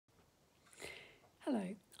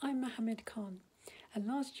Hello, I'm Mohammad Khan, and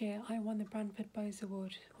last year I won the Branford Boase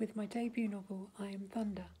Award with my debut novel, I Am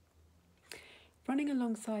Thunder. Running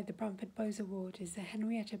alongside the Branford Boase Award is the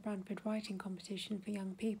Henrietta Branford Writing Competition for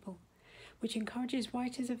young people, which encourages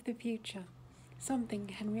writers of the future, something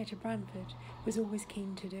Henrietta Branford was always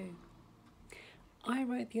keen to do. I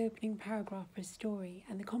wrote the opening paragraph for a story,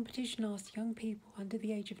 and the competition asked young people under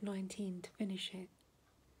the age of 19 to finish it.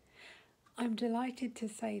 I'm delighted to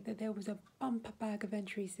say that there was a bumper bag of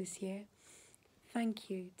entries this year. Thank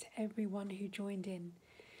you to everyone who joined in.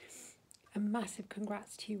 A massive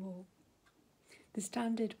congrats to you all. The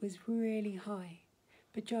standard was really high,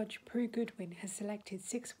 but Judge Prue Goodwin has selected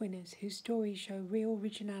 6 winners whose stories show real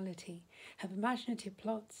originality, have imaginative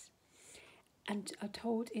plots, and are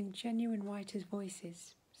told in genuine writers'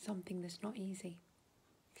 voices, something that's not easy.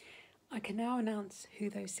 I can now announce who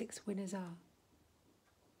those 6 winners are.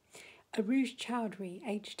 Arush Chowdhury,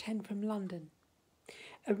 aged 10, from London.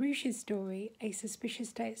 Arush's story, A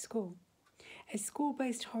Suspicious Day at School. A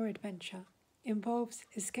school-based horror adventure involves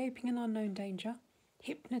escaping an unknown danger,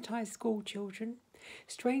 hypnotised school children,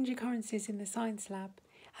 strange occurrences in the science lab,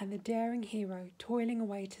 and the daring hero toiling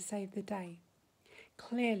away to save the day.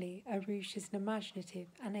 Clearly, Arush is an imaginative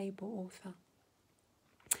and able author.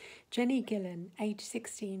 Jenny Gillan, aged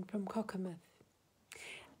 16, from Cockermouth.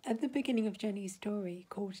 At the beginning of Jenny's story,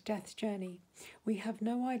 called Death's Journey, we have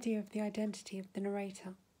no idea of the identity of the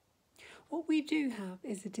narrator. What we do have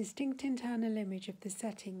is a distinct internal image of the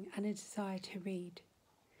setting and a desire to read.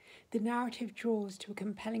 The narrative draws to a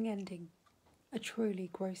compelling ending, a truly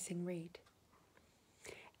grossing read.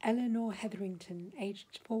 Eleanor Hetherington,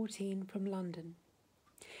 aged 14, from London.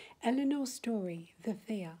 Eleanor's story, The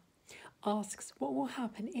Fear, asks what will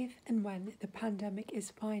happen if and when the pandemic is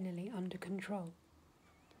finally under control.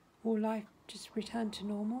 Will life just return to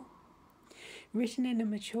normal? Written in a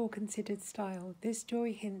mature, considered style, this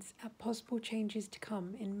story hints at possible changes to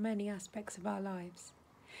come in many aspects of our lives.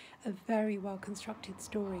 A very well-constructed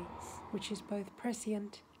story, which is both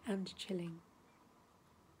prescient and chilling.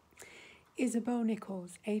 Isabel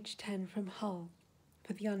Nichols, aged 10, from Hull,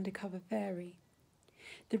 for The Undercover Fairy.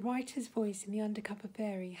 The writer's voice in The Undercover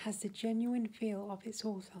Fairy has the genuine feel of its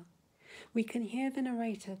author. We can hear the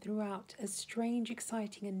narrator throughout as strange,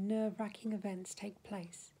 exciting and nerve-wracking events take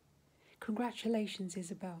place. Congratulations,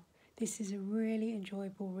 Isabel. This is a really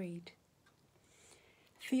enjoyable read.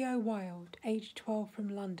 Theo Wilde, aged 12, from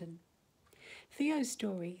London. Theo's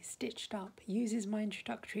story, Stitched Up, uses my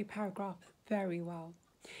introductory paragraph very well,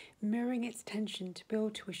 mirroring its tension to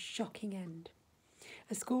build to a shocking end.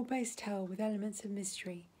 A school-based tale with elements of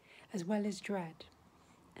mystery, as well as dread.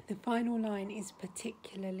 The final line is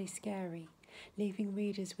particularly scary, leaving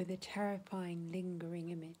readers with a terrifying, lingering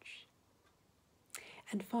image.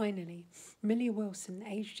 And finally, Millie Wilson,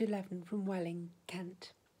 aged 11, from Welling,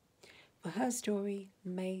 Kent, for her story,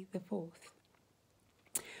 May the 4th.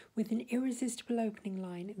 With an irresistible opening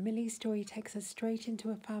line, Millie's story takes us straight into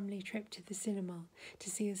a family trip to the cinema to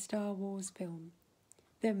see a Star Wars film.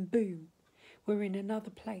 Then boom! We're in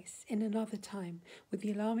another place, in another time, with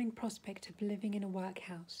the alarming prospect of living in a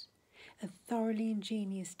workhouse. A thoroughly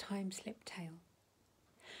ingenious time-slip tale.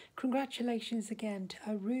 Congratulations again to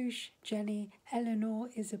Arush, Jenny, Eleanor,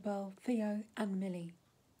 Isabel, Theo and Millie.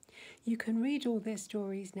 You can read all their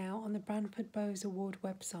stories now on the Branford Boase Award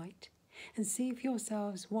website and see for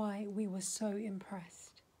yourselves why we were so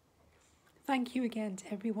impressed. Thank you again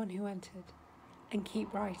to everyone who entered, and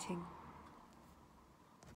keep writing.